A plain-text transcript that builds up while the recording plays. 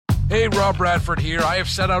Hey, Rob Bradford here. I have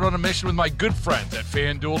set out on a mission with my good friends at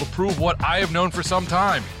FanDuel to prove what I have known for some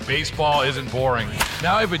time. Baseball isn't boring.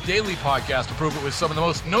 Now I have a daily podcast to prove it with some of the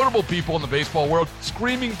most notable people in the baseball world,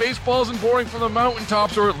 screaming baseball isn't boring from the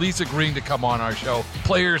mountaintops, or at least agreeing to come on our show.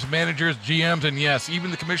 Players, managers, GMs, and yes, even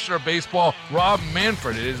the commissioner of baseball, Rob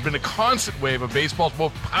Manfred. It has been a constant wave of baseball's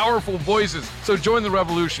most powerful voices. So join the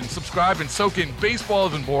revolution. Subscribe and soak in Baseball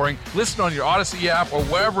Isn't Boring. Listen on your Odyssey app or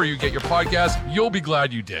wherever you get your podcasts. You'll be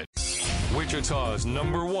glad you did. Wichita's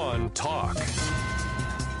 #1 talk.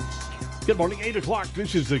 Good morning, 8 o'clock.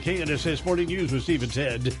 This is the KNSS Morning News with Steve and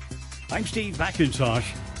Ted. I'm Steve McIntosh.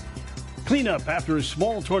 Cleanup after a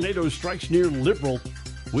small tornado strikes near Liberal.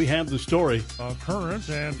 We have the story. Current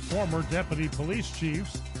and former deputy police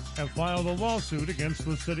chiefs have filed a lawsuit against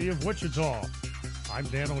the city of Wichita. I'm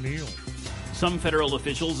Dan O'Neill. Some federal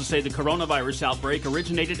officials say the coronavirus outbreak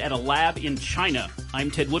originated at a lab in China. I'm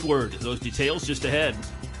Ted Woodward. Those details just ahead.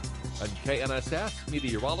 On KNSS,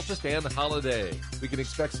 meteorologist Ann Holiday. We can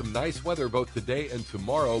expect some nice weather both today and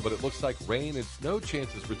tomorrow, but it looks like rain and snow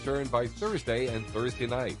chances return by Thursday and Thursday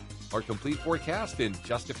night. Our complete forecast in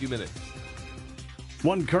just a few minutes.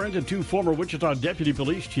 One current and two former Wichita deputy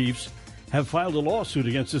police chiefs have filed a lawsuit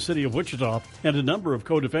against the city of Wichita and a number of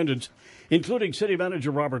co-defendants, including City Manager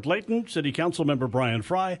Robert Layton, City Council Member Brian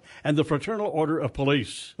Fry, and the Fraternal Order of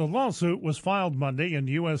Police. The lawsuit was filed Monday in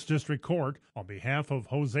U.S. District Court on behalf of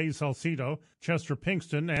Jose Salcido, Chester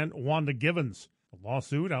Pinkston, and Wanda Givens. The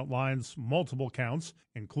lawsuit outlines multiple counts,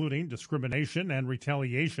 including discrimination and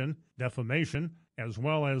retaliation, defamation, as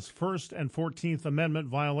well as First and 14th Amendment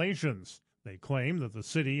violations. They claim that the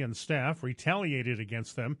city and staff retaliated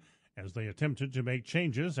against them as they attempted to make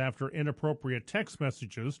changes after inappropriate text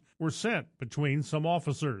messages were sent between some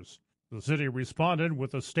officers. The city responded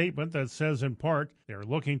with a statement that says, in part, they're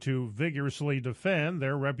looking to vigorously defend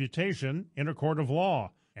their reputation in a court of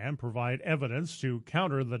law and provide evidence to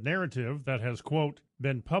counter the narrative that has, quote,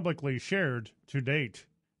 been publicly shared to date.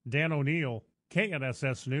 Dan O'Neill,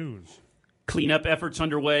 KNSS News. Cleanup efforts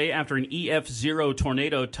underway after an EF0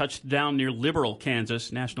 tornado touched down near Liberal,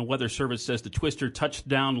 Kansas. National Weather Service says the twister touched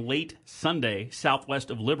down late Sunday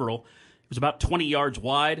southwest of Liberal. It was about 20 yards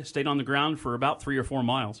wide, stayed on the ground for about 3 or 4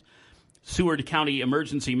 miles. Seward County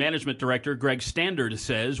Emergency Management Director Greg Standard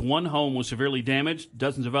says one home was severely damaged,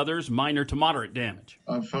 dozens of others minor to moderate damage.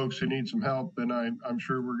 Folks who need some help, and I'm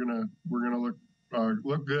sure we're gonna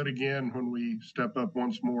look good again when we step up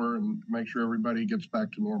once more and make sure everybody gets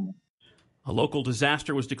back to normal. A local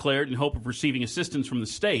disaster was declared in hope of receiving assistance from the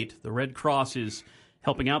state. The Red Cross is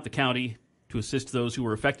helping out the county to assist those who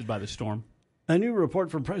were affected by the storm. A new report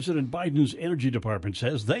from President Biden's Energy Department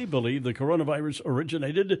says they believe the coronavirus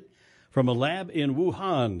originated from a lab in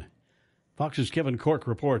Wuhan. Fox's Kevin Cork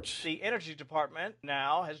reports. The Energy Department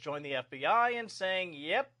now has joined the FBI in saying,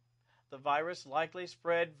 yep, the virus likely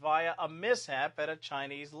spread via a mishap at a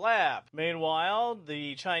Chinese lab. Meanwhile,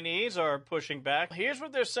 the Chinese are pushing back. Here's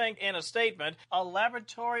what they're saying in a statement. A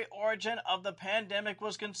laboratory origin of the pandemic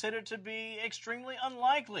was considered to be extremely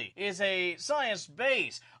unlikely. Is a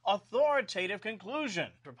science-based, authoritative conclusion.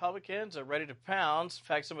 Republicans are ready to pounce. In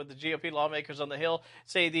fact, some of the GOP lawmakers on the Hill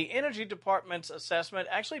say the Energy Department's assessment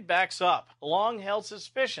actually backs up long-held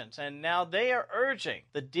suspicions, and now they are urging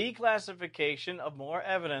the declassification of more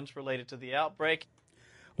evidence related to the outbreak.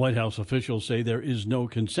 White House officials say there is no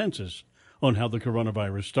consensus on how the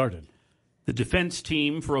coronavirus started. The defense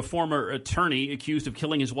team for a former attorney accused of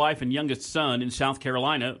killing his wife and youngest son in South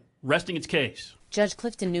Carolina resting its case. Judge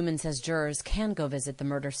Clifton Newman says jurors can go visit the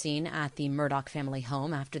murder scene at the Murdaugh family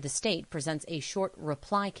home after the state presents a short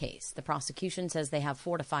reply case. The prosecution says they have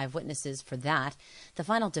 4 to 5 witnesses for that. The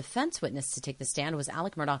final defense witness to take the stand was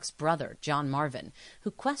Alec Murdaugh's brother, John Marvin,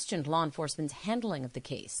 who questioned law enforcement's handling of the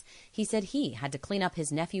case. He said he had to clean up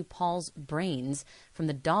his nephew Paul's brains from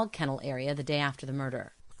the dog kennel area the day after the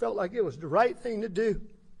murder. I felt like it was the right thing to do.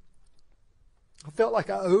 I felt like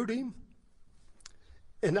I owed him,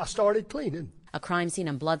 and I started cleaning. A crime scene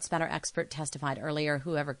and blood spatter expert testified earlier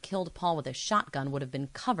whoever killed Paul with a shotgun would have been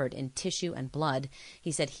covered in tissue and blood. He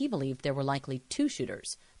said he believed there were likely 2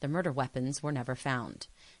 shooters. The murder weapons were never found.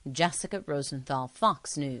 Jessica Rosenthal,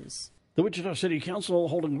 Fox News. The Wichita City Council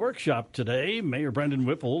holding workshop today. Mayor Brendan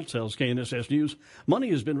Whipple tells KNSS News money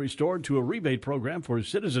has been restored to a rebate program for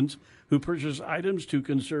citizens who purchase items to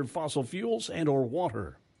conserve fossil fuels and or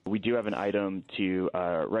water. We do have an item to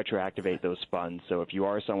retroactivate those funds. So if you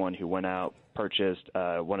are someone who went out, purchased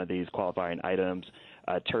one of these qualifying items,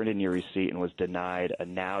 turned in your receipt and was denied,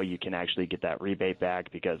 now you can actually get that rebate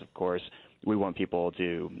back because, of course, we want people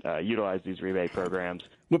to utilize these rebate programs.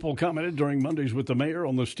 Whipple commented during Mondays with the mayor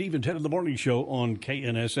on the Steve and Ted in the Morning Show on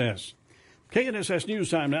KNSS. KNSS News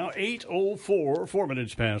Time now, 8:04, 4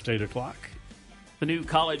 minutes past 8 o'clock. The new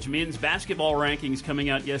college men's basketball rankings coming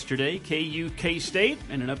out yesterday. KU, K-State,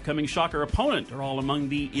 and an upcoming Shocker opponent are all among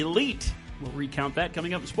the elite. We'll recount that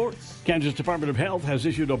coming up in sports. Kansas Department of Health has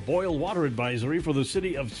issued a boil water advisory for the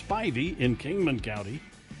city of Spivey in Kingman County.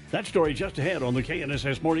 That story just ahead on the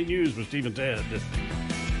KNSS Morning News with Steve and Ted.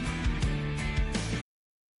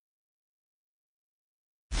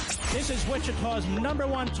 This is Wichita's number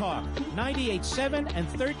one talk, 98.7 and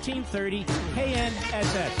 1330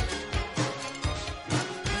 KNSS.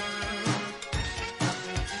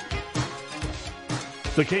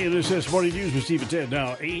 The KNSS Morning News with Steve and Ted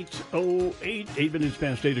now 8:08, 8 minutes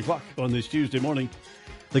past 8 o'clock on this Tuesday morning.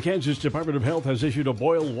 The Kansas Department of Health has issued a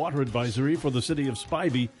boil water advisory for the city of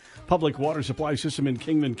Spivey public water supply system in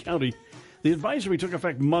Kingman County. The advisory took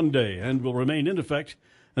effect Monday and will remain in effect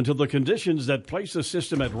until the conditions that place the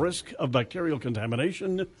system at risk of bacterial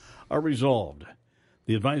contamination are resolved.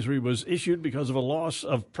 The advisory was issued because of a loss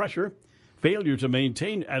of pressure. Failure to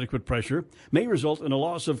maintain adequate pressure may result in a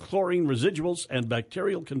loss of chlorine residuals and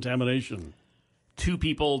bacterial contamination. 2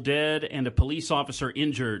 people dead and a police officer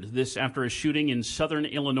injured. This after a shooting in southern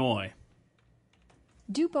Illinois.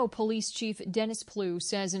 Dupo Police Chief Dennis Plew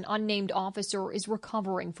says an unnamed officer is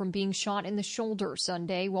recovering from being shot in the shoulder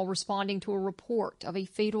Sunday while responding to a report of a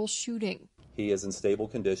fatal shooting. He is in stable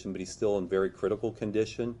condition, but he's still in very critical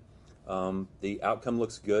condition. The outcome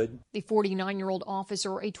looks good. The 49-year-old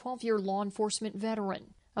officer, a 12-year law enforcement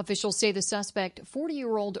veteran. Officials say the suspect,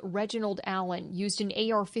 40-year-old Reginald Allen, used an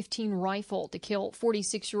AR-15 rifle to kill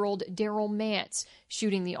 46-year-old Daryl Mance,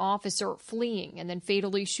 shooting the officer, fleeing, and then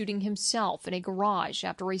fatally shooting himself in a garage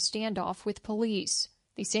after a standoff with police.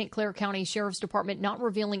 The St. Clair County Sheriff's Department not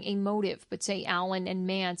revealing a motive, but say Allen and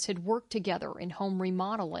Mance had worked together in home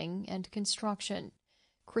remodeling and construction.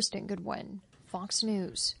 Kristen Goodwin, Fox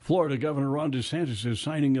News. Florida Governor Ron DeSantis is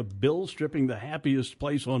signing a bill stripping the happiest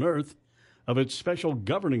place on earth of its special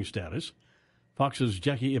governing status. Fox's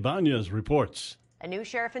Jackie Ibanez reports. A new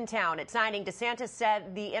sheriff in town at signing, DeSantis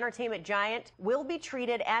said the entertainment giant will be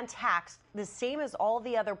treated and taxed the same as all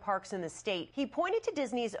the other parks in the state. He pointed to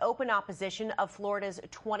Disney's open opposition of Florida's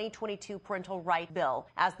 2022 parental right bill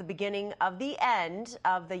as the beginning of the end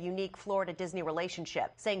of the unique Florida-Disney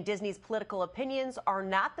relationship, saying Disney's political opinions are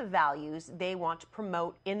not the values they want to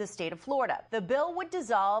promote in the state of Florida. The bill would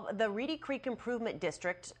dissolve the Reedy Creek Improvement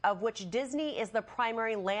District, of which Disney is the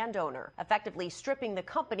primary landowner, effectively stripping the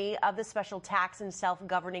company of the special tax and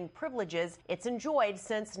self-governing privileges it's enjoyed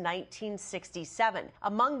since 1967.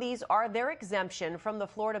 Among these are their exemption from the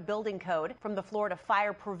Florida Building Code, from the Florida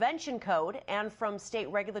Fire Prevention Code, and from state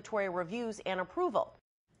regulatory reviews and approval.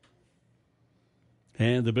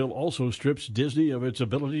 And the bill also strips Disney of its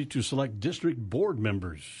ability to select district board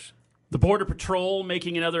members. The Border Patrol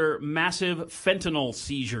making another massive fentanyl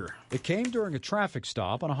seizure. It came during a traffic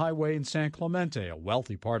stop on a highway in San Clemente, a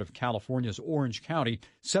wealthy part of California's Orange County,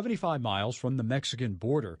 75 miles from the Mexican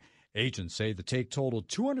border. Agents say the take totaled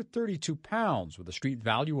 232 pounds with a street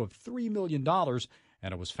value of $3 million,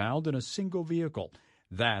 and it was found in a single vehicle.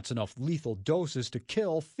 That's enough lethal doses to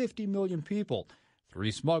kill 50 million people.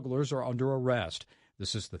 3 smugglers are under arrest.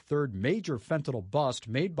 This is the third major fentanyl bust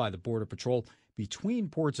made by the Border Patrol between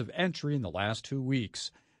ports of entry in the last 2 weeks.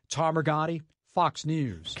 Tom Rigotti, Fox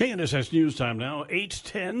News. KNSS News Time now,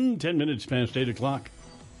 8:10, 10 minutes past 8 o'clock.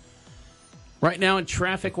 Right now in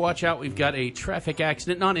traffic, watch out. We've got a traffic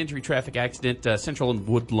accident, non-injury traffic accident, Central and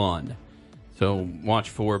Woodlawn. So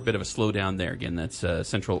watch for a bit of a slowdown there. Again, that's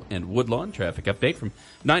Central and Woodlawn. Traffic update from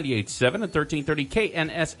 98.7 and 1330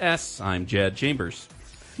 KNSS. I'm Jed Chambers.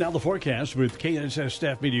 Now the forecast with KNSS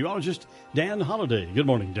staff meteorologist Dan Holliday. Good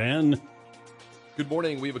morning, Dan. Good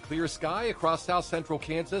morning. We have a clear sky across south central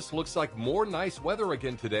Kansas. Looks like more nice weather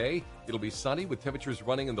again today. It'll be sunny with temperatures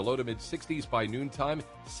running in the low to mid 60s by noontime,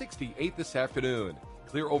 68 this afternoon.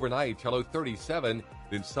 Clear overnight, low 37,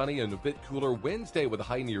 then sunny and a bit cooler Wednesday with a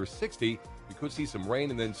high near 60. We could see some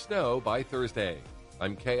rain and then snow by Thursday.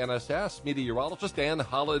 I'm KNSS meteorologist Dan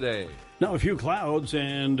Holliday. Now a few clouds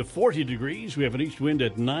and 40 degrees. We have an east wind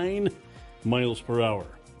at 9 miles per hour.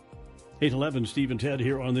 8:11, Steve and Ted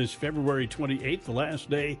here on this February 28th, the last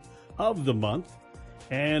day of the month.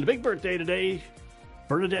 And a big birthday today,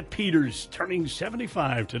 Bernadette Peters, turning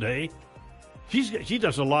 75 today. She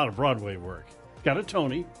does a lot of Broadway work. Got a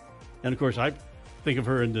Tony. And, of course, I think of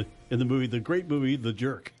her in the movie, the great movie, The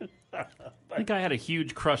Jerk. I think I had a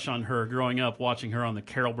huge crush on her growing up, watching her on the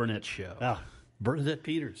Carol Burnett Show. Ah, Bernadette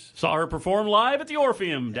Peters. Saw her perform live at the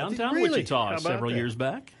Orpheum, downtown Wichita, several years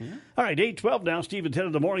back. Yeah. All right, 8:12 now, Steve and Ted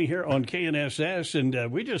in the morning here on KNSS.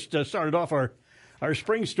 And we just started off our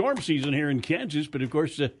spring storm season here in Kansas. But, of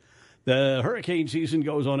course, The hurricane season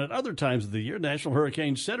goes on at other times of the year. National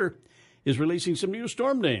Hurricane Center is releasing some new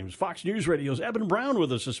storm names. Fox News Radio's Eben Brown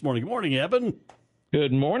with us this morning. Good morning, Eben.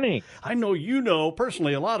 Good morning. I know you know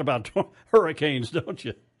personally a lot about hurricanes, don't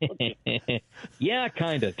you? Yeah,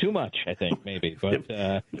 kind of. Too much, I think, maybe.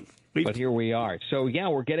 But here we are. So, yeah,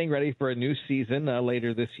 we're getting ready for a new season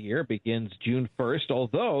later this year. It begins June 1st,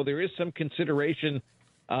 although there is some consideration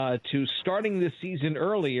to starting this season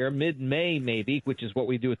earlier, mid-May maybe, which is what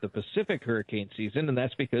we do at the Pacific hurricane season, and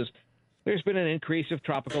that's because there's been an increase of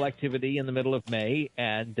tropical activity in the middle of May,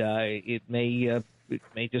 and it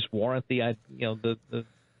may just warrant the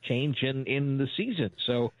change in the season.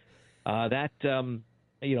 So that's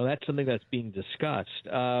something that's being discussed.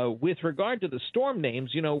 With regard to the storm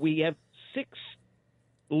names, we have 6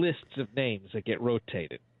 lists of names that get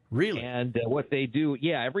rotated. Really? And what they do,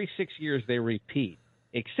 every 6 years they repeat,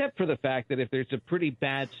 except for the fact that if there's a pretty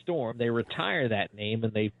bad storm, they retire that name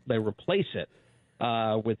and they replace it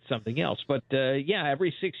with something else. But,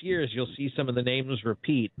 every 6 years you'll see some of the names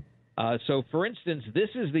repeat. So, for instance, this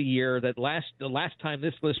is the year that the last time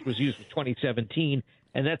this list was used was 2017,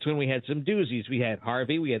 and that's when we had some doozies. We had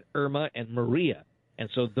Harvey, we had Irma, and Maria. And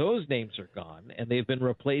so those names are gone, and they've been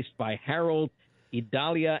replaced by Harold,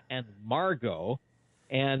 Idalia, and Margot.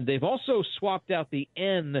 And they've also swapped out the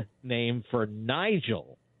N name for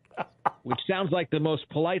Nigel, which sounds like the most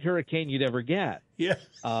polite hurricane you'd ever get. Yeah.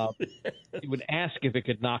 You would ask if it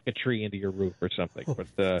could knock a tree into your roof or something.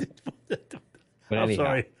 But I'm anyhow,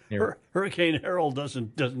 sorry. Hurricane Harold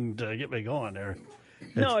doesn't get me going there.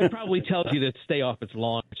 No, it probably tells you to stay off its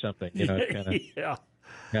lawn or something. Yeah.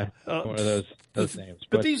 One of those names.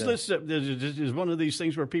 But these lists is one of these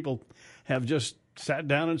things where people have just sat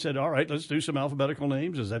down and said, all right, let's do some alphabetical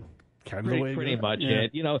names. Is that kind of the way? Pretty much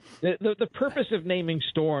it. The purpose of naming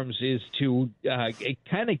storms is to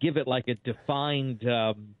kind of give it like a defined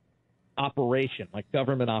operation, like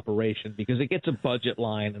government operation, because it gets a budget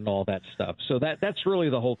line and all that stuff. So that's really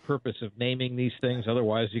the whole purpose of naming these things.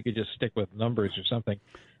 Otherwise, you could just stick with numbers or something.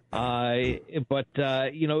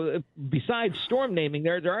 Besides storm naming,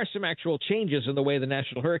 there are some actual changes in the way the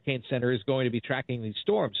National Hurricane Center is going to be tracking these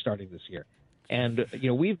storms starting this year. And,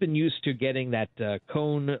 we've been used to getting that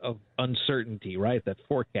cone of uncertainty, right, that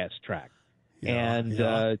forecast track.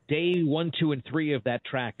 Day 1, 2, and 3 of that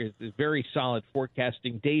track is very solid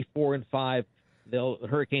forecasting. Day 4 and 5, the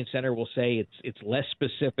Hurricane Center will say it's less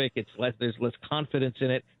specific, there's less confidence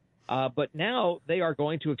in it. But now they are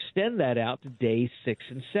going to extend that out to day 6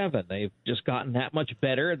 and 7. They've just gotten that much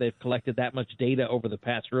better. They've collected that much data over the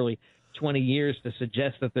past really 20 years to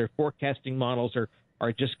suggest that their forecasting models are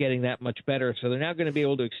just getting that much better. So they're now going to be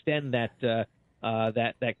able to extend that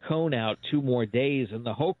cone out 2 more days. And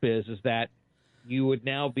the hope is that you would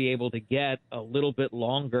now be able to get a little bit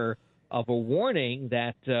longer of a warning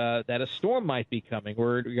that a storm might be coming,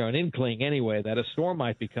 or an inkling anyway, that a storm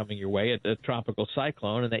might be coming your way, a tropical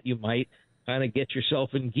cyclone, and that you might kind of get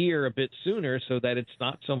yourself in gear a bit sooner so that it's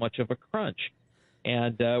not so much of a crunch.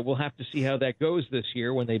 And we'll have to see how that goes this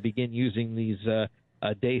year when they begin using these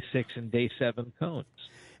day 6 and day 7 cones.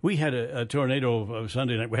 We had a tornado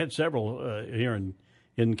Sunday night. We had several here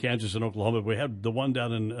in Kansas and Oklahoma. We had the one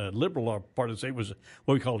down in Liberal, our part of the state, was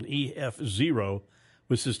what we call an EF0,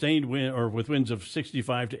 with sustained wind or with winds of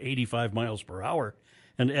 65 to 85 miles per hour.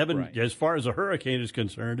 And Evan, as far as a hurricane is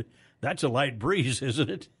concerned, that's a light breeze, isn't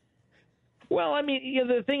it? Well, I mean,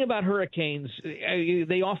 the thing about hurricanes,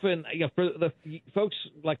 they often, for the folks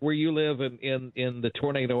like where you live in the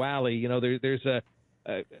Tornado Alley, there's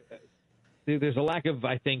a lack of,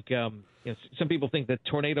 I think, some people think that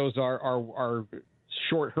tornadoes are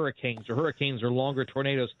short hurricanes, or hurricanes are longer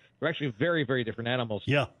tornadoes. They're actually very, very different animals.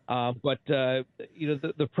 Yeah. But the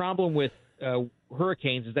problem with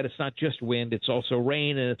hurricanes is that it's not just wind, it's also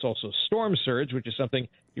rain, and it's also storm surge, which is something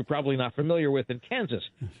you're probably not familiar with in Kansas.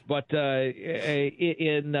 But with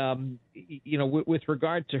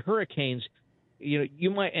regard to hurricanes, you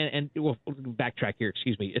might, backtrack here,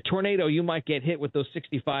 excuse me. A tornado, you might get hit with those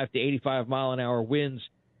 65 to 85 mile an hour winds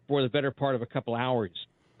for the better part of a couple hours,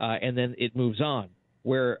 and then it moves on.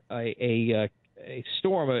 Where a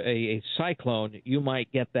storm, a cyclone, you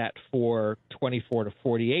might get that for 24 to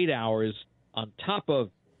 48 hours on top of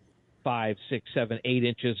 5, 6, 7, 8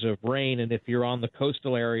 inches of rain. And if you're on the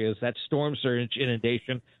coastal areas, that's storm surge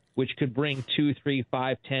inundation, which could bring 2, 3,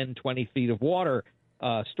 5, 10, 20 feet of water,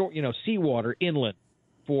 seawater inland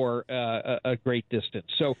for a great distance.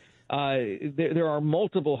 So there are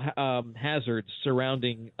multiple hazards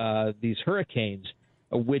surrounding these hurricanes,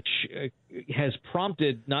 which has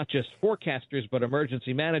prompted not just forecasters but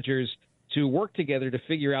emergency managers to work together to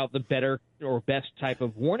figure out the better or best type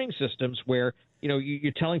of warning systems where,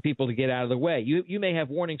 you're telling people to get out of the way. You may have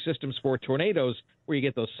warning systems for tornadoes where you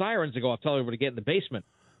get those sirens to go off, telling everybody to get in the basement.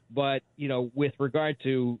 But, with regard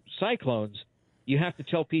to cyclones, you have to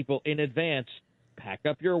tell people in advance, pack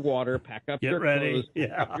up your water, pack up your clothes,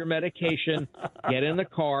 pack up your medication, get in the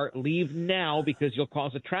car, leave now because you'll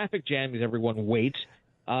cause a traffic jam because everyone waits,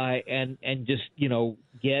 and just,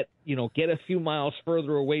 get a few miles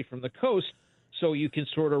further away from the coast so you can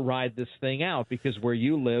sort of ride this thing out because where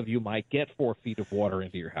you live, you might get 4 feet of water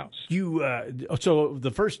into your house. So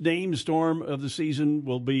the first named storm of the season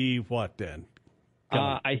will be what then?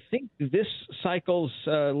 I think this cycle's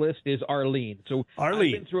list is Arlene. So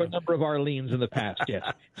Arlene. I've been through a number of Arlenes in the past, yes.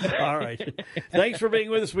 All right. Thanks for being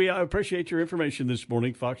with us. We appreciate your information this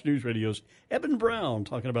morning. Fox News Radio's Eben Brown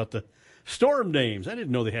talking about the storm names. I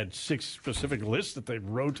didn't know they had 6 specific lists that they've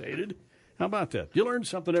rotated. How about that? You learn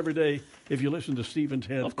something every day if you listen to Steve and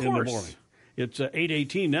Ted in the morning. It's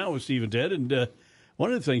 8:18 now with Steve and Ted, and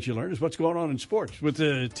one of the things you learn is what's going on in sports with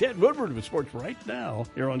Ted Woodward with sports right now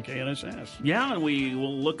here on KNSS. Yeah, and we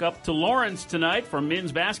will look up to Lawrence tonight for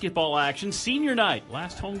men's basketball action. Senior night,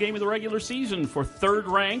 last home game of the regular season for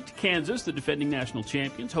third-ranked Kansas, the defending national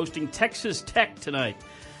champions, hosting Texas Tech tonight.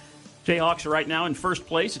 Jayhawks are right now in first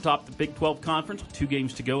place atop the Big 12 Conference with 2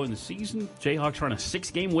 games to go in the season. Jayhawks are on a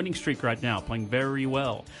 6-game winning streak right now, playing very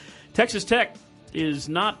well. Texas Tech is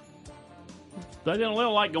not... They don't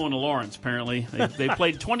like going to Lawrence, apparently. They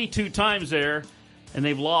played 22 times there, and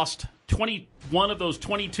they've lost 21 of those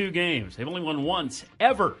 22 games. They've only won once,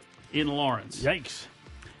 ever, in Lawrence. Yikes.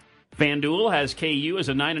 FanDuel has KU as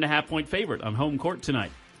a 9.5-point favorite on home court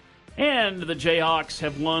tonight. And the Jayhawks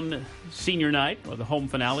have won senior night, or the home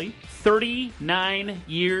finale, 39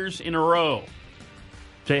 years in a row.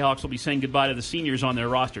 Jayhawks will be saying goodbye to the seniors on their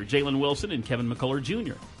roster, Jalen Wilson and Kevin McCullough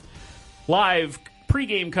Jr. Live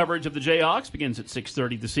pregame coverage of the Jayhawks begins at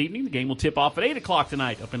 6:30 this evening. The game will tip off at 8 o'clock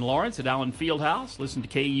tonight up in Lawrence at Allen Fieldhouse. Listen to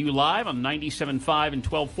KU live on 97.5 and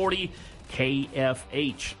 1240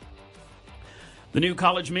 KFH. The new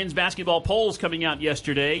college men's basketball polls coming out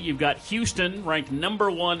yesterday. You've got Houston ranked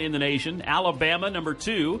number 1 in the nation, Alabama number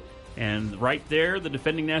 2, and right there the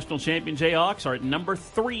defending national champion Jayhawks are at number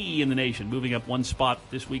 3 in the nation, moving up 1 spot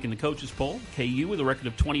this week in the coaches poll. KU with a record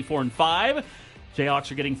of 24-5.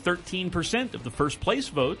 Jayhawks are getting 13% of the first place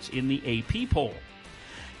votes in the AP poll.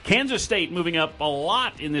 Kansas State moving up a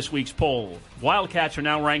lot in this week's poll. Wildcats are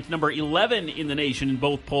now ranked number 11 in the nation in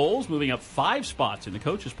both polls, moving up 5 spots in the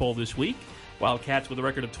coaches poll this week. Wildcats with a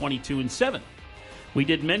record of 22-7. We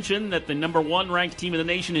did mention that the number 1 ranked team in the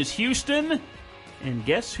nation is Houston. And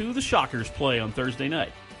guess who the Shockers play on Thursday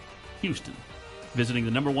night? Houston, visiting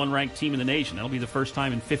the number 1 ranked team in the nation. That'll be the first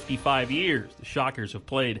time in 55 years the Shockers have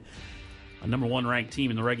played a number 1 ranked team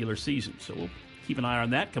in the regular season. So we'll keep an eye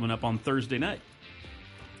on that coming up on Thursday night.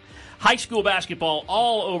 High school basketball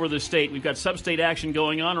all over the state. We've got sub-state action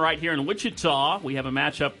going on right here in Wichita. We have a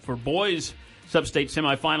matchup for boys sub-state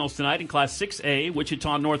semifinals tonight in Class 6A.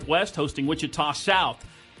 Wichita Northwest hosting Wichita South.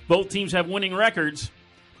 Both teams have winning records,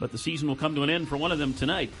 but the season will come to an end for one of them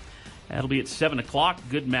tonight. That'll be at 7 o'clock.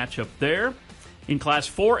 Good matchup there. In Class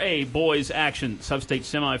 4A boys action, sub-state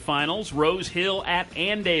semifinals, Rose Hill at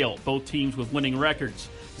Andale. Both teams with winning records.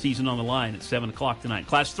 Season on the line at 7 o'clock tonight.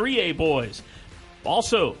 Class 3A boys,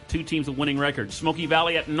 also 2 teams with winning records. Smoky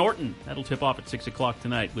Valley at Norton. That'll tip off at 6 o'clock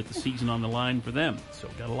tonight with the season on the line for them. So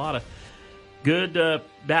got a lot of good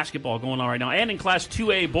basketball going on right now. And in Class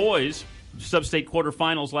 2A boys, sub-state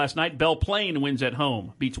quarterfinals last night, Belle Plaine wins at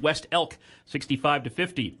home, beats West Elk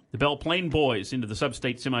 65-50. The Belle Plaine boys into the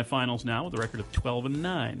sub-state semifinals now with a record of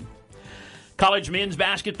 12-9. College men's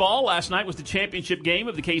basketball last night was the championship game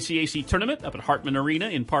of the KCAC tournament up at Hartman Arena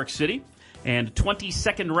in Park City. And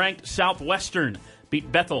 22nd ranked Southwestern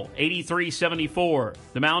beat Bethel 83-74.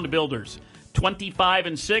 The Mound Builders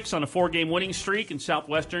 25-6 on a 4-game winning streak, and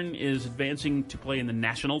Southwestern is advancing to play in the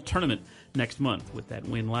national tournament next month with that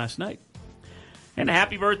win last night. And a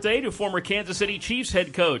happy birthday to former Kansas City Chiefs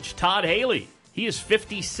head coach Todd Haley. He is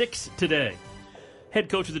 56 today. Head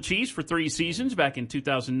coach of the Chiefs for 3 seasons back in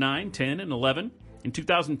 2009, 10, and 11. In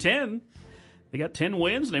 2010, they got 10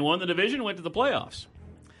 wins, and they won the division, went to the playoffs.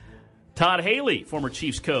 Todd Haley, former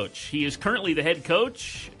Chiefs coach. He is currently the head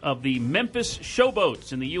coach of the Memphis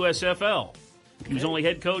Showboats in the USFL. He was only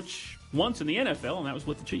head coach once in the NFL, and that was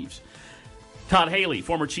with the Chiefs. Todd Haley,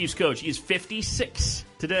 former Chiefs coach. He is 56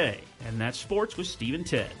 today. And that's Sports with Steve and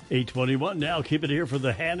Ted. 8:21 now. Keep it here for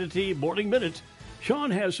the Hannity Morning Minute.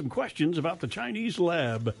 Sean has some questions about the Chinese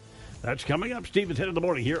lab. That's coming up. Steve and Ted in the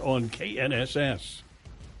morning here on KNSS.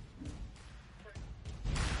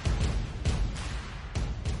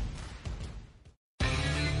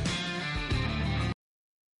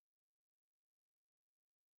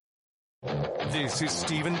 This is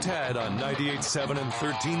Steve and Ted on 98.7 and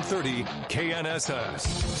 1330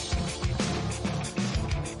 KNSS.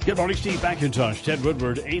 Good morning, Steve McIntosh, Ted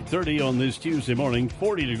Woodward, 8:30 on this Tuesday morning,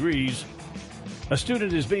 40 degrees. A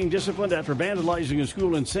student is being disciplined after vandalizing a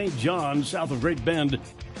school in St. John, south of Great Bend.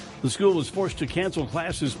 The school was forced to cancel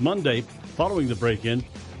classes Monday following the break-in.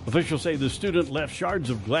 Officials say the student left shards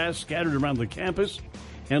of glass scattered around the campus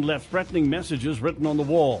and left threatening messages written on the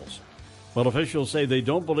walls. But officials say they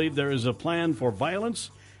don't believe there is a plan for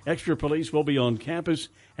violence. Extra police will be on campus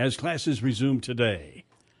as classes resume today.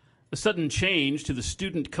 A sudden change to the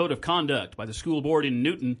student code of conduct by the school board in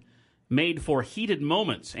Newton made for heated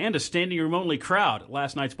moments and a standing room only crowd at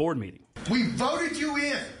last night's board meeting. We voted you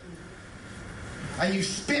in, and you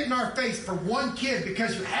spit in our face for one kid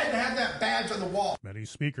because you had to have that badge on the wall. Many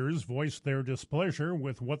speakers voiced their displeasure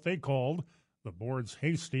with what they called the board's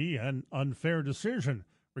hasty and unfair decision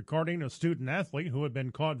regarding a student athlete who had been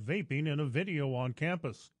caught vaping in a video on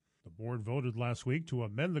campus. The board voted last week to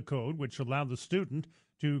amend the code, which allowed the student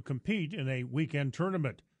to compete in a weekend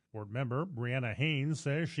tournament. Board member Brianna Haynes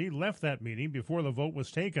says she left that meeting before the vote was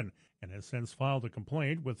taken and has since filed a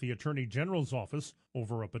complaint with the Attorney General's office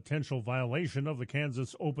over a potential violation of the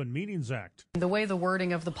Kansas Open Meetings Act. The way the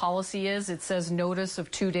wording of the policy is, it says notice of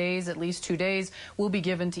 2 days, at least 2 days, will be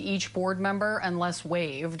given to each board member unless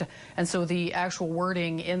waived. And so the actual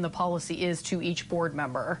wording in the policy is to each board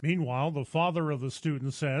member. Meanwhile, the father of the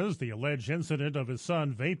student says the alleged incident of his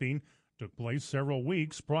son vaping took place several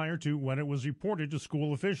weeks prior to when it was reported to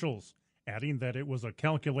school officials, adding that it was a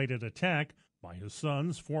calculated attack by his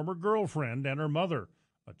son's former girlfriend and her mother,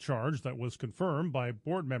 a charge that was confirmed by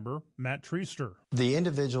board member Matt Treaster. The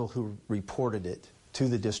individual who reported it to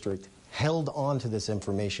the district held on to this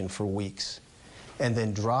information for weeks and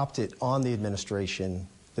then dropped it on the administration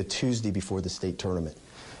the Tuesday before the state tournament.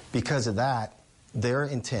 Because of that, their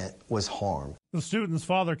intent was harm. The student's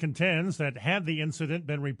father contends that had the incident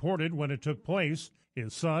been reported when it took place,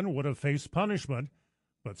 his son would have faced punishment,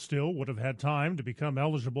 but still would have had time to become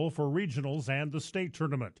eligible for regionals and the state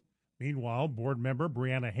tournament. Meanwhile, board member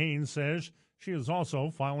Brianna Haynes says she is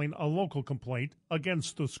also filing a local complaint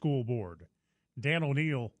against the school board. Dan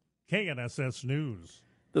O'Neill, KNSS News.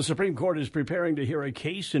 The Supreme Court is preparing to hear a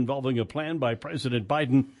case involving a plan by President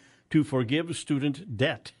Biden to forgive student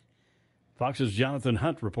debt. Fox's Jonathan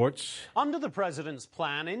Hunt reports. Under the president's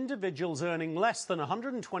plan, individuals earning less than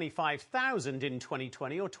 $125,000 in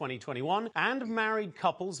 2020 or 2021 and married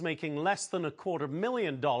couples making less than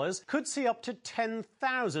 $250,000 could see up to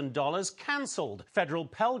 $10,000 cancelled. Federal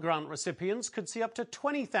Pell Grant recipients could see up to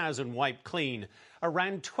 $20,000 wiped clean.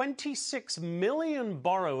 Around 26 million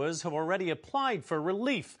borrowers have already applied for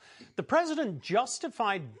relief. The president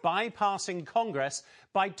justified bypassing Congress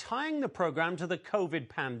by tying the program to the COVID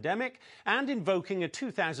pandemic and invoking a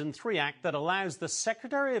 2003 act that allows the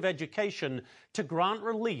Secretary of Education to grant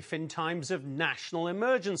relief in times of national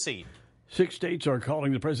emergency. 6 states are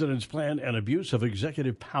calling the president's plan an abuse of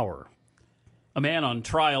executive power. A man on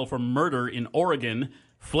trial for murder in Oregon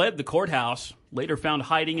fled the courthouse, later found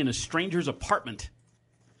hiding in a stranger's apartment.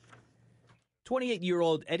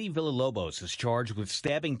 28-year-old Eddie Villalobos is charged with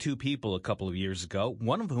stabbing 2 people a couple of years ago,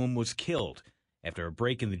 one of whom was killed. After a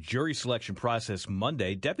break in the jury selection process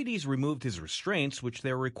Monday, deputies removed his restraints, which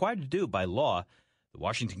they are required to do by law. The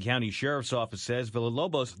Washington County Sheriff's Office says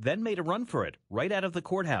Villalobos then made a run for it, right out of the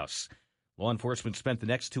courthouse. Law enforcement spent the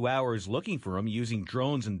next 2 hours looking for him using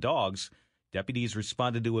drones and dogs. Deputies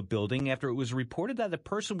responded to a building after it was reported that a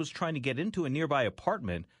person was trying to get into a nearby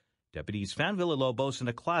apartment. Deputies found Villalobos in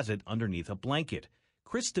a closet underneath a blanket.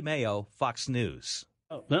 Chris DeMeo, Fox News.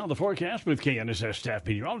 Now the forecast with KNSS staff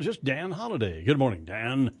meteorologist Dan Holliday. Good morning,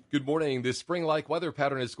 Dan. Good morning. This spring-like weather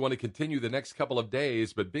pattern is going to continue the next couple of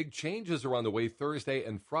days, but big changes are on the way Thursday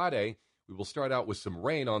and Friday. We will start out with some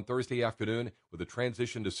rain on Thursday afternoon with a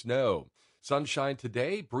transition to snow. Sunshine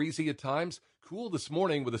today, breezy at times. Cool this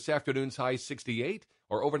morning with this afternoon's high 68,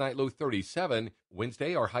 our overnight low 37.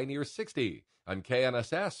 Wednesday, our high near 60. I'm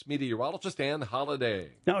KNSS meteorologist Dan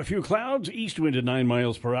Holliday. Now a few clouds, east wind at 9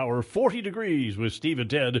 miles per hour, 40 degrees with Steve and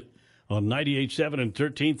Ted on 98.7 and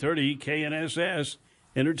 1330 KNSS.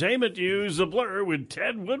 Entertainment news, The Blur with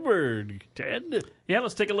Ted Woodward. Ted? Yeah,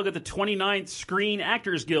 let's take a look at the 29th Screen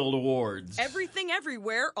Actors Guild Awards. Everything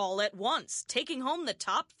Everywhere All at Once, taking home the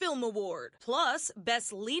top film award. Plus,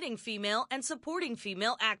 Best Leading Female and Supporting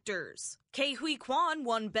Female Actors. Ke Huy Quan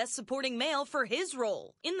won Best Supporting Male for his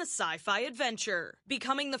role in the sci-fi adventure,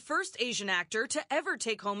 becoming the first Asian actor to ever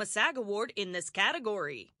take home a SAG award in this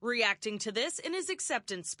category. Reacting to this in his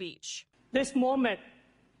acceptance speech. This moment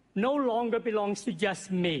no longer belongs to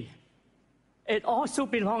just me. It also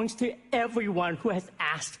belongs to everyone who has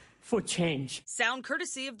asked for change. Sound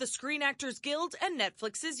courtesy of the Screen Actors Guild and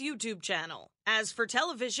Netflix's YouTube channel. As for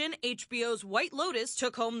television, HBO's White Lotus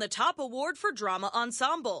took home the top award for drama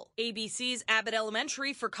ensemble, ABC's Abbott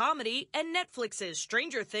Elementary for comedy, and Netflix's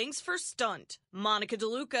Stranger Things for stunt. Monica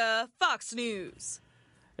DeLuca, Fox News.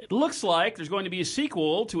 It looks like there's going to be a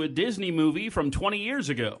sequel to a Disney movie from 20 years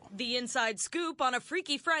ago. The inside scoop on a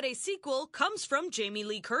Freaky Friday sequel comes from Jamie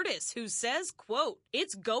Lee Curtis, who says, quote,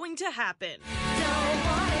 "It's going to happen."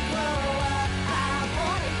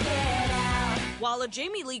 While a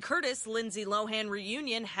Jamie Lee Curtis-Lindsay Lohan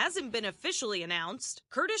reunion hasn't been officially announced,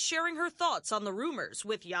 Curtis sharing her thoughts on the rumors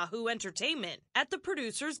with Yahoo Entertainment at the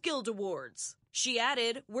Producers Guild Awards. She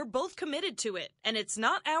added, "We're both committed to it, and it's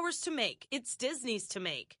not ours to make, it's Disney's to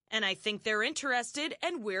make. And I think they're interested,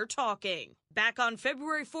 and we're talking." Back on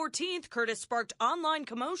February 14th, Curtis sparked online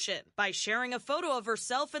commotion by sharing a photo of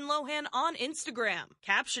herself and Lohan on Instagram,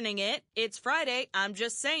 captioning it, "It's Friday, I'm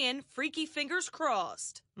just saying, freaky fingers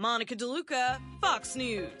crossed." Monica DeLuca, Fox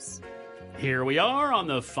News. Here we are on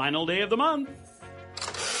the final day of the month.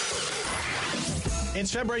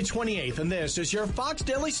 It's February 28th, and this is your Fox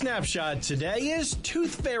Daily Snapshot. Today is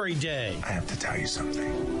Tooth Fairy Day. I have to tell you something.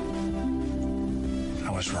 I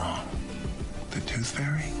was wrong. The Tooth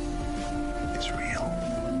Fairy is real.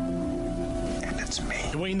 And it's me.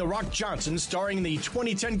 Dwayne "The Rock" Johnson starring in the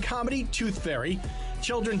 2010 comedy Tooth Fairy.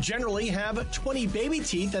 Children generally have 20 baby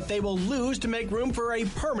teeth that they will lose to make room for a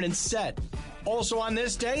permanent set. Also on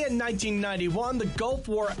this day in 1991, the Gulf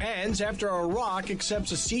War ends after Iraq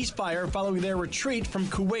accepts a ceasefire following their retreat from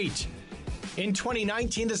Kuwait. In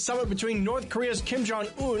 2019, the summit between North Korea's Kim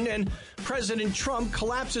Jong-un and President Trump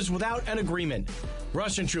collapses without an agreement.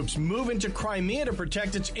 Russian troops move into Crimea to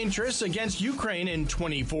protect its interests against Ukraine in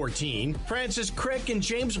 2014. Francis Crick and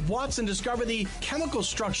James Watson discover the chemical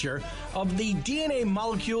structure of the DNA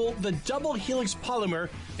molecule, the double helix polymer,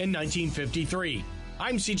 in 1953.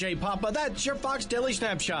 I'm CJ Papa. That's your Fox Daily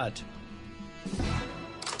Snapshot.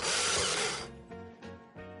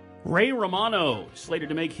 Ray Romano, slated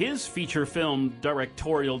to make his feature film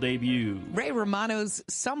directorial debut. Ray Romano's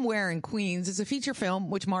Somewhere in Queens is a feature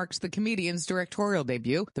film which marks the comedian's directorial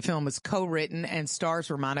debut. The film is co-written and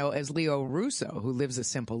stars Romano as Leo Russo, who lives a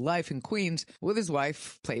simple life in Queens with his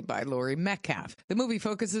wife, played by Laurie Metcalf. The movie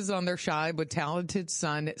focuses on their shy but talented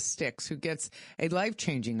son, Styx, who gets a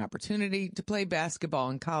life-changing opportunity to play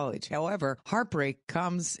basketball in college. However, heartbreak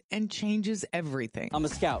comes and changes everything. I'm a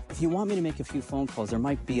scout. If you want me to make a few phone calls, there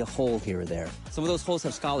might be a hole here or there. Some of those holes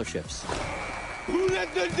have scholarships. Who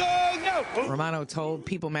let the dog out? Romano told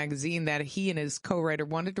People magazine that he and his co-writer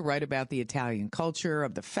wanted to write about the Italian culture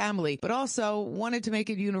of the family, but also wanted to make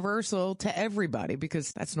it universal to everybody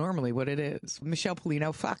because that's normally what it is. Michelle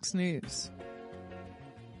Polino, Fox News.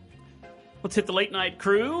 Let's hit the late night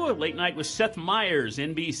crew. Late night with Seth Meyers,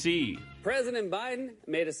 NBC. President Biden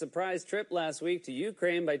made a surprise trip last week to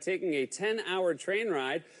Ukraine by taking a 10-hour train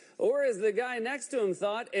ride, or as the guy next to him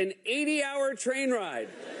thought, an 80-hour train ride.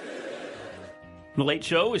 The Late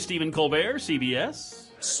Show with Stephen Colbert, CBS.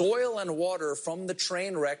 Soil and water from the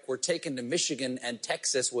train wreck were taken to Michigan and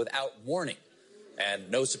Texas without warning.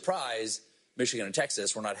 And no surprise, Michigan and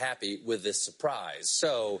Texas were not happy with this surprise.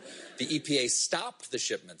 So the EPA stopped the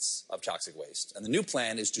shipments of toxic waste. And the new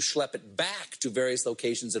plan is to schlep it back to various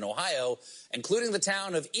locations in Ohio, including the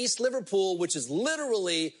town of East Liverpool, which is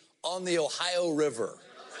literally on the Ohio River.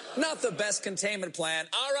 Not the best containment plan.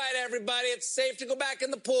 All right, everybody, it's safe to go back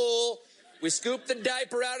in the pool. We scooped the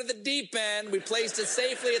diaper out of the deep end. We placed it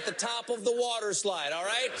safely at the top of the water slide, all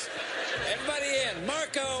right? Everybody in.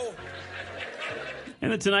 Marco.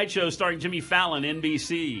 And The Tonight Show starring Jimmy Fallon,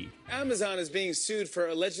 NBC. Amazon is being sued for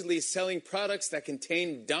allegedly selling products that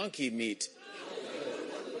contain donkey meat.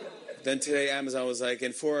 Then today, Amazon was like,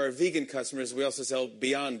 and for our vegan customers, we also sell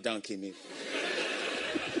Beyond Donkey Meat.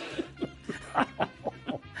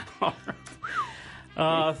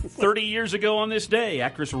 30 years ago on this day,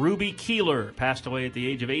 actress Ruby Keeler passed away at the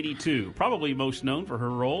age of 82. Probably most known for her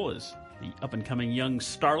role as the up-and-coming young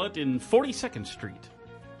starlet in 42nd Street.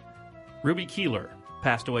 Ruby Keeler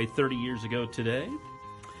passed away 30 years ago today.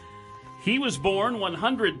 He was born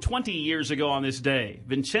 120 years ago on this day.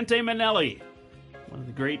 Vincente Minnelli, one of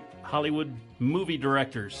the great Hollywood movie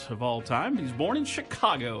directors of all time. He was born in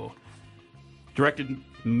Chicago. Directed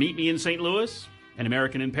Meet Me in St. Louis and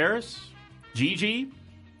American in Paris. Gigi,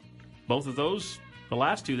 both of those, the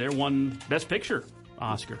last two there, won Best Picture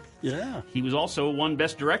Oscar. Yeah. He was also won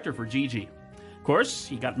Best Director for Gigi. Of course,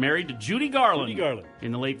 he got married to Judy Garland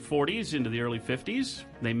in the late 40s into the early 50s.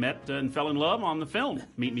 They met and fell in love on the film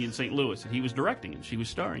Meet Me in St. Louis that he was directing and she was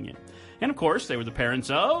starring in. And of course, they were the parents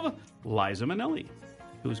of Liza Minnelli,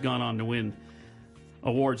 who's gone on to win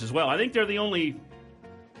awards as well. I think they're the only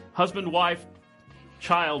husband, wife,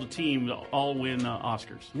 child team to all win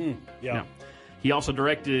Oscars. Yeah. He also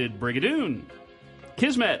directed Brigadoon,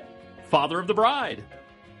 Kismet, Father of the Bride,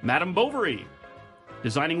 Madame Bovary,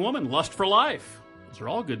 Designing Woman, Lust for Life. Those are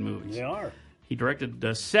all good movies. They are. He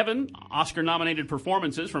directed 7 Oscar-nominated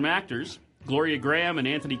performances from actors. Gloria Graham and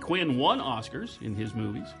Anthony Quinn won Oscars in his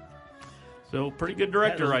movies. So pretty good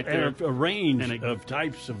director right there. And a range of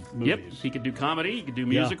types of movies. Yep, he could do comedy, he could do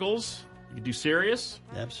musicals, he could do serious.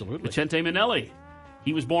 Absolutely. Vicente Minnelli.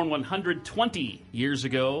 He was born 120 years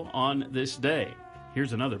ago on this day.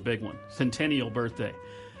 Here's another big one, centennial birthday.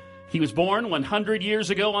 He was born 100 years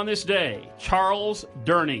ago on this day. Charles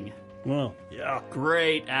Durning. Well, yeah.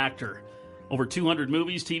 Great actor. Over 200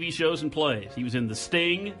 movies, TV shows, and plays. He was in The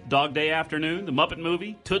Sting, Dog Day Afternoon, The Muppet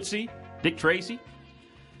Movie, Tootsie, Dick Tracy.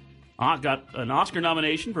 Got an Oscar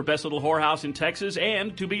nomination for Best Little Whorehouse in Texas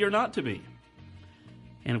and To Be or Not to Be.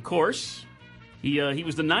 And, of course, he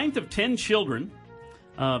was the 9th of 10 children.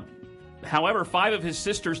 However, 5 of his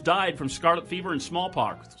sisters died from scarlet fever and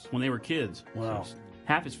smallpox when they were kids. Wow. So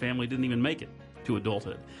half his family didn't even make it to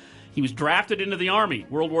adulthood. He was drafted into the Army,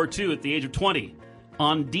 World War II, at the age of 20.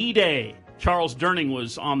 On D-Day, Charles Durning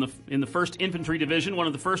was in the 1st Infantry Division, one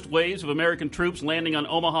of the first waves of American troops landing on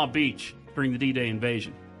Omaha Beach during the D-Day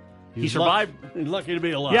invasion. He survived. Lucky to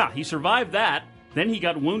be alive. Yeah, he survived that. Then he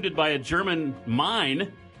got wounded by a German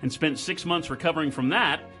mine and spent 6 months recovering from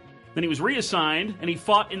that. Then he was reassigned, and he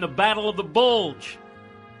fought in the Battle of the Bulge.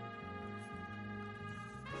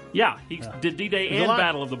 Yeah, he did D-Day and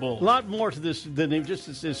Battle of the Bulge. A lot more to this than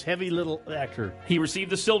just this heavy little actor. He received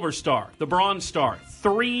the Silver Star, the Bronze Star,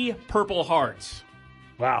 3 Purple Hearts.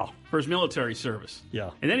 Wow. For his military service.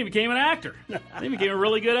 Yeah. And then he became an actor. Then he became a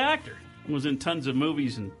really good actor. He was in tons of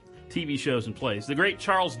movies and TV shows and plays. The great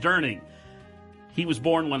Charles Durning. He was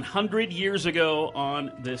born 100 years ago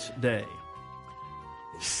on this day.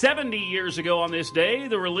 70 years ago on this day,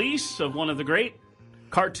 the release of one of the great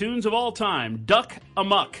cartoons of all time, Duck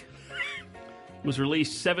Amuck, was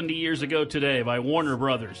released 70 years ago today by Warner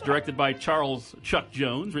Brothers, directed by Charles Chuck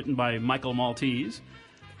Jones, written by Michael Maltese.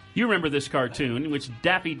 You remember this cartoon in which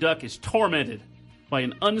Daffy Duck is tormented by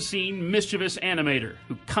an unseen, mischievous animator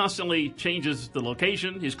who constantly changes the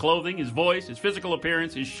location, his clothing, his voice, his physical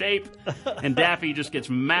appearance, his shape, and Daffy just gets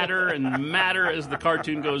madder and madder as the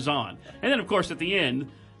cartoon goes on. And then, of course, at the end,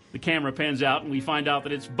 the camera pans out and we find out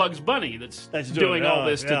that it's Bugs Bunny that's doing all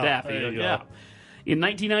this to Daffy. Yeah. In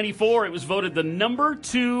 1994, it was voted the number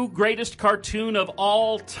 2 greatest cartoon of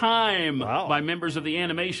all time by members of the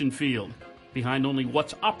animation field, behind only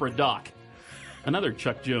What's Opera Doc, another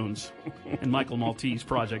Chuck Jones and Michael Maltese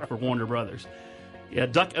project for Warner Brothers. Yeah,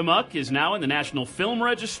 Duck Amuck is now in the National Film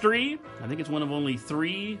Registry. I think it's one of only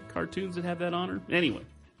 3 cartoons that have that honor. Anyway,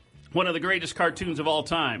 one of the greatest cartoons of all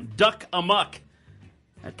time, Duck Amuck.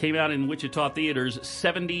 That came out in Wichita theaters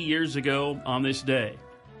 70 years ago on this day.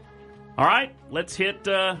 All right, let's hit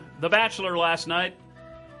The Bachelor last night.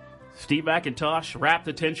 Steve McIntosh wrapped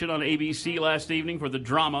attention on ABC last evening for the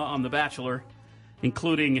drama on The Bachelor,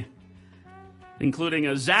 including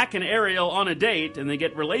Zach and Ariel on a date, and they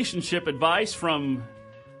get relationship advice from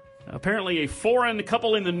apparently a foreign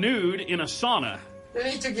couple in the nude in a sauna. We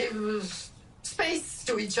need to give space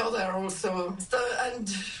to each other also. And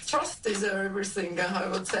trust is everything, I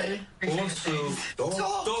would say. Also,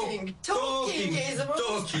 talking is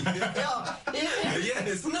talking.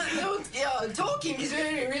 Yes. Talking is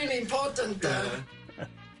really, really important.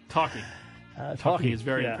 Talking is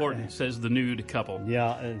very important, says the nude couple.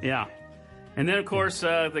 Yeah. And then, of course,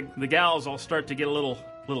 the gals all start to get a little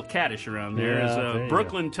cattish around there as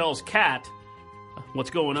Brooklyn tells Kat what's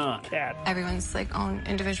going on. Kat. Everyone's own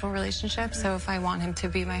individual relationship, so if I want him to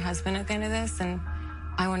be my husband at the end of this and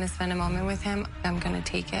I want to spend a moment with him, I'm going to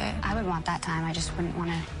take it. I would want that time. I just wouldn't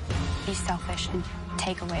want to be selfish and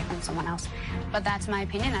take away from someone else. But that's my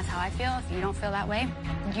opinion. That's how I feel. If you don't feel that way,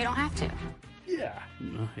 you don't have to. Yeah.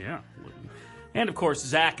 Yeah. And, of course,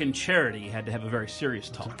 Zach and Charity had to have a very serious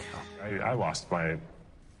talk. I lost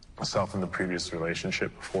myself in the previous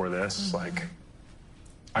relationship before this.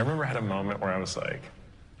 I remember I had a moment where I was like,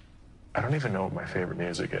 I don't even know what my favorite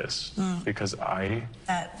music is because I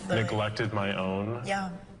neglected my own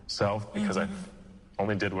self because I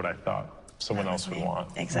only did what I thought someone else would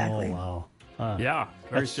want. Exactly. Oh, wow. Yeah,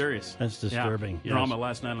 very serious. That's disturbing. Yeah. Drama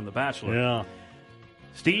last night on The Bachelor. Yeah.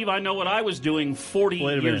 Steve, I know what I was doing 40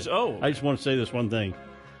 years old. I just want to say this one thing.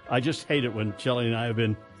 I just hate it when Shelley and I have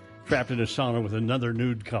been trapped in a sauna with another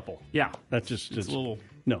nude couple. Yeah. That's just... It's a little...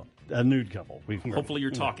 No, a nude couple. Hopefully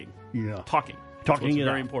you're talking. Yeah. Talking It's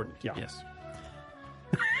very important. Yeah. Yes.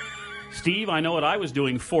 Steve, I know what I was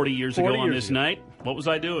doing 40 years ago on this night. What was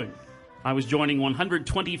I doing? I was joining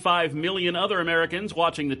 125 million other Americans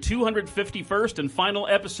watching the 251st and final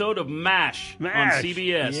episode of MASH on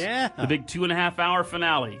CBS. Yeah. The big 2.5-hour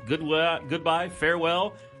finale. Goodbye,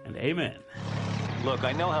 farewell, and amen. Look,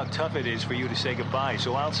 I know how tough it is for you to say goodbye,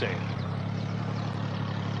 so I'll say it.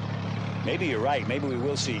 Maybe you're right. Maybe we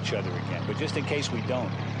will see each other again. But just in case we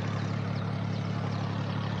don't,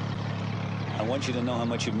 I want you to know how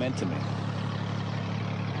much you meant to me.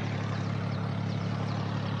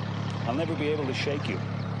 I'll never be able to shake you.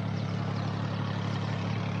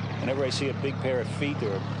 Whenever I see a big pair of feet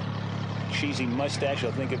or a cheesy mustache,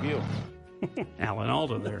 I'll think of you. Alan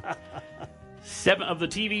Alda there. 7 of the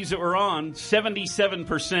TVs that were on,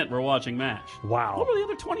 77% were watching MASH. Wow. What were the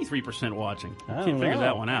other 23% watching? I Can't figure know.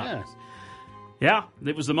 that one out. Yes. Yeah,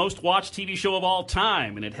 it was the most watched TV show of all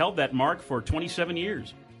time, and it held that mark for 27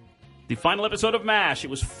 years. The final episode of MASH, it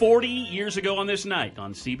was 40 years ago on this night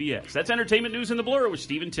on CBS. That's Entertainment News in the Blur with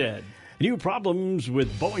Steve and Ted. New problems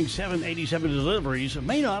with Boeing 787 deliveries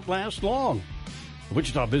may not last long. The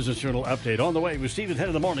Wichita Business Journal update on the way with Steve and Ted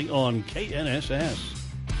in the morning on KNSS.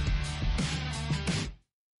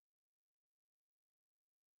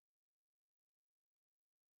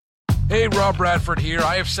 Hey, Rob Bradford here.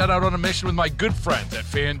 I have set out on a mission with my good friends at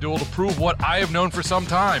FanDuel to prove what I have known for some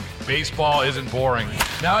time. Baseball isn't boring.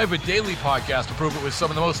 Now I have a daily podcast to prove it with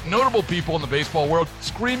some of the most notable people in the baseball world,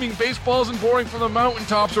 screaming baseball isn't boring from the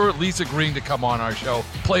mountaintops, or at least agreeing to come on our show.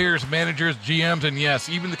 Players, managers, GMs, and yes,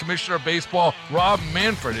 even the commissioner of baseball, Rob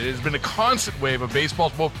Manfred. It has been a constant wave of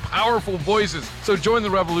baseball's most powerful voices. So join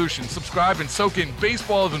the revolution. Subscribe and soak in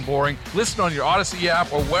Baseball Isn't Boring. Listen on your Odyssey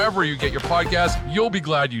app or wherever you get your podcasts. You'll be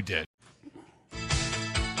glad you did.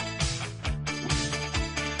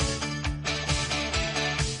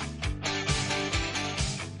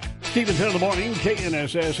 Steve and Ted in the morning,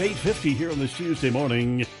 KNSS 850 here on this Tuesday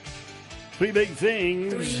morning. 3 big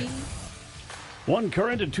things. 1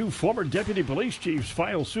 current and 2 former deputy police chiefs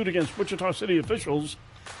file suit against Wichita City officials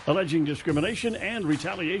alleging discrimination and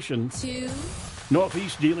retaliation. 2.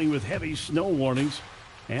 Northeast dealing with heavy snow warnings,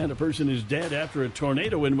 and a person is dead after a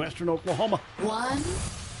tornado in western Oklahoma. 1.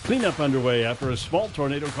 Cleanup underway after a small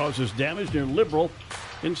tornado causes damage near Liberal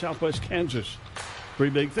in southwest Kansas. 3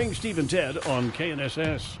 big things, Steve and Ted on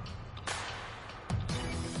KNSS.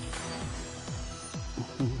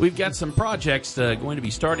 We've got some projects going to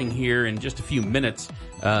be starting here in just a few minutes.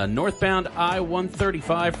 Northbound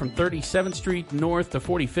I-135 from 37th Street North to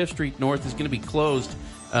 45th Street North is going to be closed.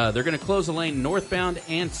 They're going to close the lane northbound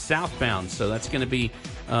and southbound, so that's going to be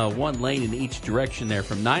 1 lane in each direction there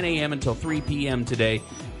from 9 a.m. until 3 p.m. today.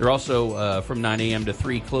 They're also, from 9 a.m. to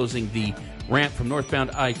 3, closing the ramp from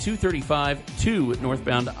northbound I-235 to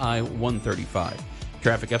northbound I-135.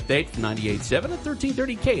 Traffic update from 98.7 at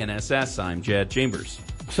 1330 KNSS. I'm Jed Chambers.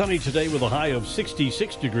 Sunny today with a high of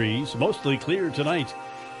 66 degrees. Mostly clear tonight.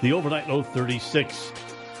 The overnight low 36.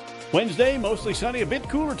 Wednesday, mostly sunny. A bit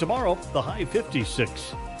cooler tomorrow. The high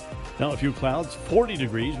 56. Now a few clouds. 40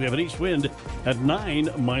 degrees. We have an east wind at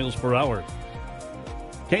 9 miles per hour.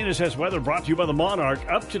 KNSS weather brought to you by the Monarch.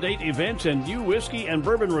 Up-to-date events and new whiskey and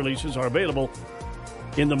bourbon releases are available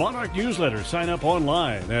in the Monarch newsletter. Sign up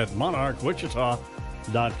online at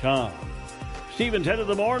monarchwichita.com. Steve and Ted in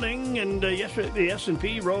the morning, and yesterday the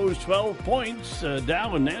S&P rose 12 points.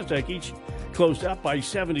 Dow and NASDAQ each closed up by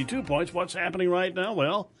 72 points. What's happening right now?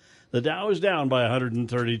 Well, the Dow is down by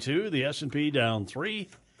 132, the S&P down 3,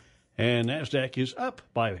 and NASDAQ is up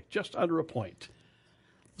by just under a point.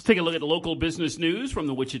 Let's take a look at the local business news from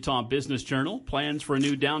the Wichita Business Journal. Plans for a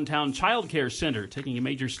new downtown child care center taking a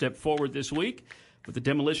major step forward this week with the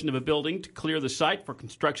demolition of a building to clear the site for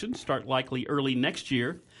construction, start likely early next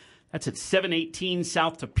year. That's at 718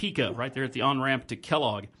 South Topeka, right there at the on-ramp to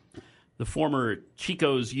Kellogg. The former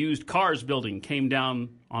Chico's Used Cars building came down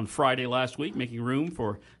on Friday last week, making room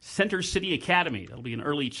for Center City Academy. That'll be an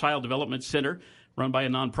early child development center run by a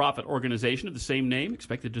nonprofit organization of the same name,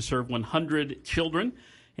 expected to serve 100 children,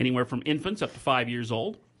 anywhere from infants up to 5 years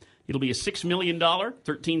old. It'll be a $6 million,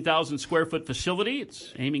 13,000-square-foot facility.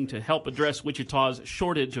 It's aiming to help address Wichita's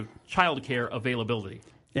shortage of child care availability.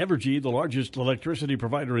 Evergy, the largest electricity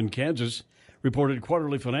provider in Kansas, reported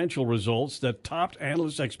quarterly financial results that topped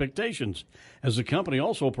analysts' expectations, as the company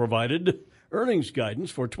also provided earnings guidance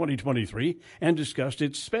for 2023 and discussed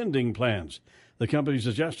its spending plans. The company's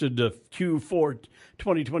adjusted Q4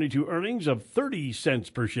 2022 earnings of 30 cents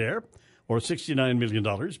per share, or $69 million,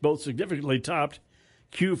 both significantly topped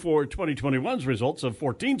Q4 2021's results of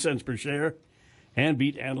 14 cents per share and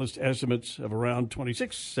beat analyst estimates of around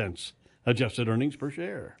 26 cents adjusted earnings per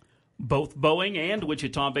share. Both Boeing and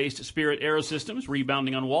Wichita-based Spirit AeroSystems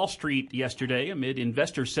rebounding on Wall Street yesterday amid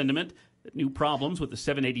investor sentiment that new problems with the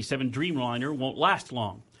 787 Dreamliner won't last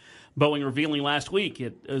long. Boeing revealing last week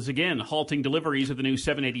it is again halting deliveries of the new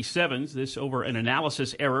 787s, this over an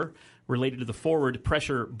analysis error related to the forward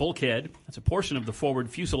pressure bulkhead. That's a portion of the forward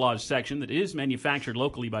fuselage section that is manufactured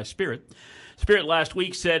locally by Spirit. Spirit last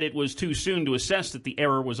week said it was too soon to assess that the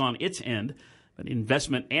error was on its end, but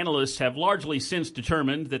investment analysts have largely since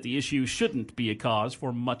determined that the issue shouldn't be a cause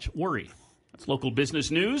for much worry. That's local business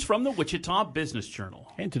news from the Wichita Business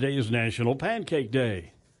Journal. And today is National Pancake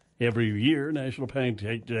Day. Every year, National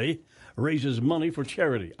Pancake Day raises money for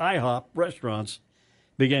charity. IHOP restaurants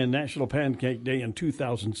began National Pancake Day in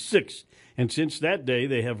 2006, and since that day,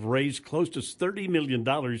 they have raised close to $30 million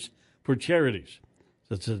for charities.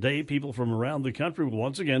 So today, people from around the country will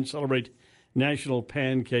once again celebrate National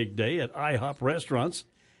Pancake Day at IHOP restaurants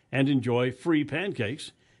and enjoy free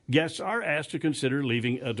pancakes. Guests are asked to consider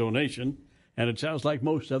leaving a donation, and it sounds like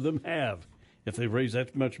most of them have, if they've raised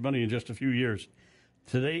that much money in just a few years.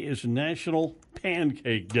 Today is National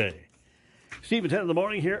Pancake Day. Steve at 10 in the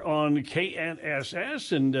morning here on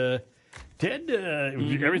KNSS. And Ted,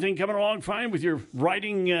 everything coming along fine with your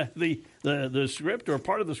writing the script, or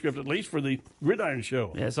part of the script at least, for the Gridiron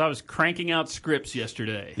Show? Yes, I was cranking out scripts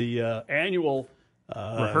yesterday. The annual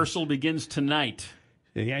rehearsal begins tonight.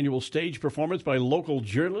 The annual stage performance by local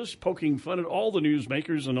journalists poking fun at all the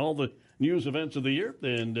newsmakers and all the news events of the year.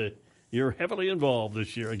 And you're heavily involved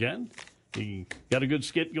this year again. You got a good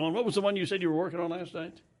skit going. What was the one you said you were working on last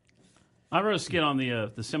night? I wrote a skit on the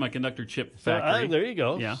semiconductor chip factory. There you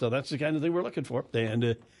go. Yeah. So that's the kind of thing we're looking for.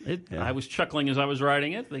 And I was chuckling as I was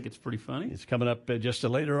writing it. I think it's pretty funny. It's coming up just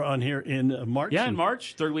later on here in March. Yeah, in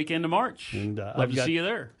March, third weekend of March. And love to see you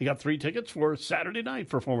there. You got 3 tickets for Saturday night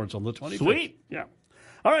performance on the 25th. Sweet. Yeah.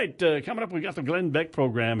 All right, coming up, we got the Glenn Beck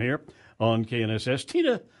program here on KNSS.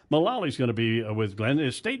 Tina Mullally going to be with Glenn,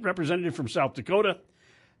 a state representative from South Dakota,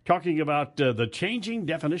 talking about the changing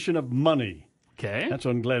definition of money. Okay. That's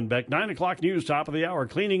on Glenn Beck. 9 o'clock news, top of the hour,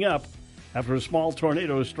 cleaning up after a small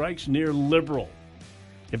tornado strikes near Liberal.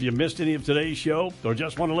 If you missed any of today's show or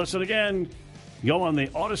just want to listen again, go on the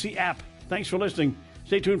Odyssey app. Thanks for listening.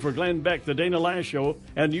 Stay tuned for Glenn Beck, the Dana Lash Show,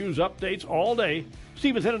 and news updates all day.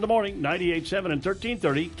 Steve at 10 in the morning, 98.7 and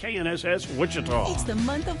 1330 KNSS Wichita. It's the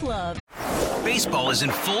month of love. Baseball is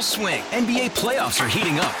in full swing. NBA playoffs are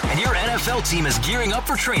heating up, and your NFL team is gearing up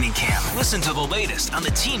for training camp. Listen to the latest on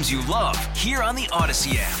the teams you love here on the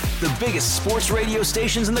Odyssey app. The biggest sports radio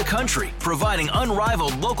stations in the country, providing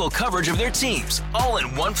unrivaled local coverage of their teams, all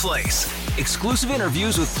in one place. Exclusive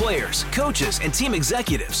interviews with players, coaches, and team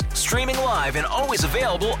executives, streaming live and always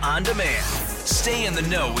available on demand. Stay in the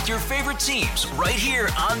know with your favorite teams right here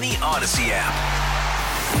on the Odyssey app.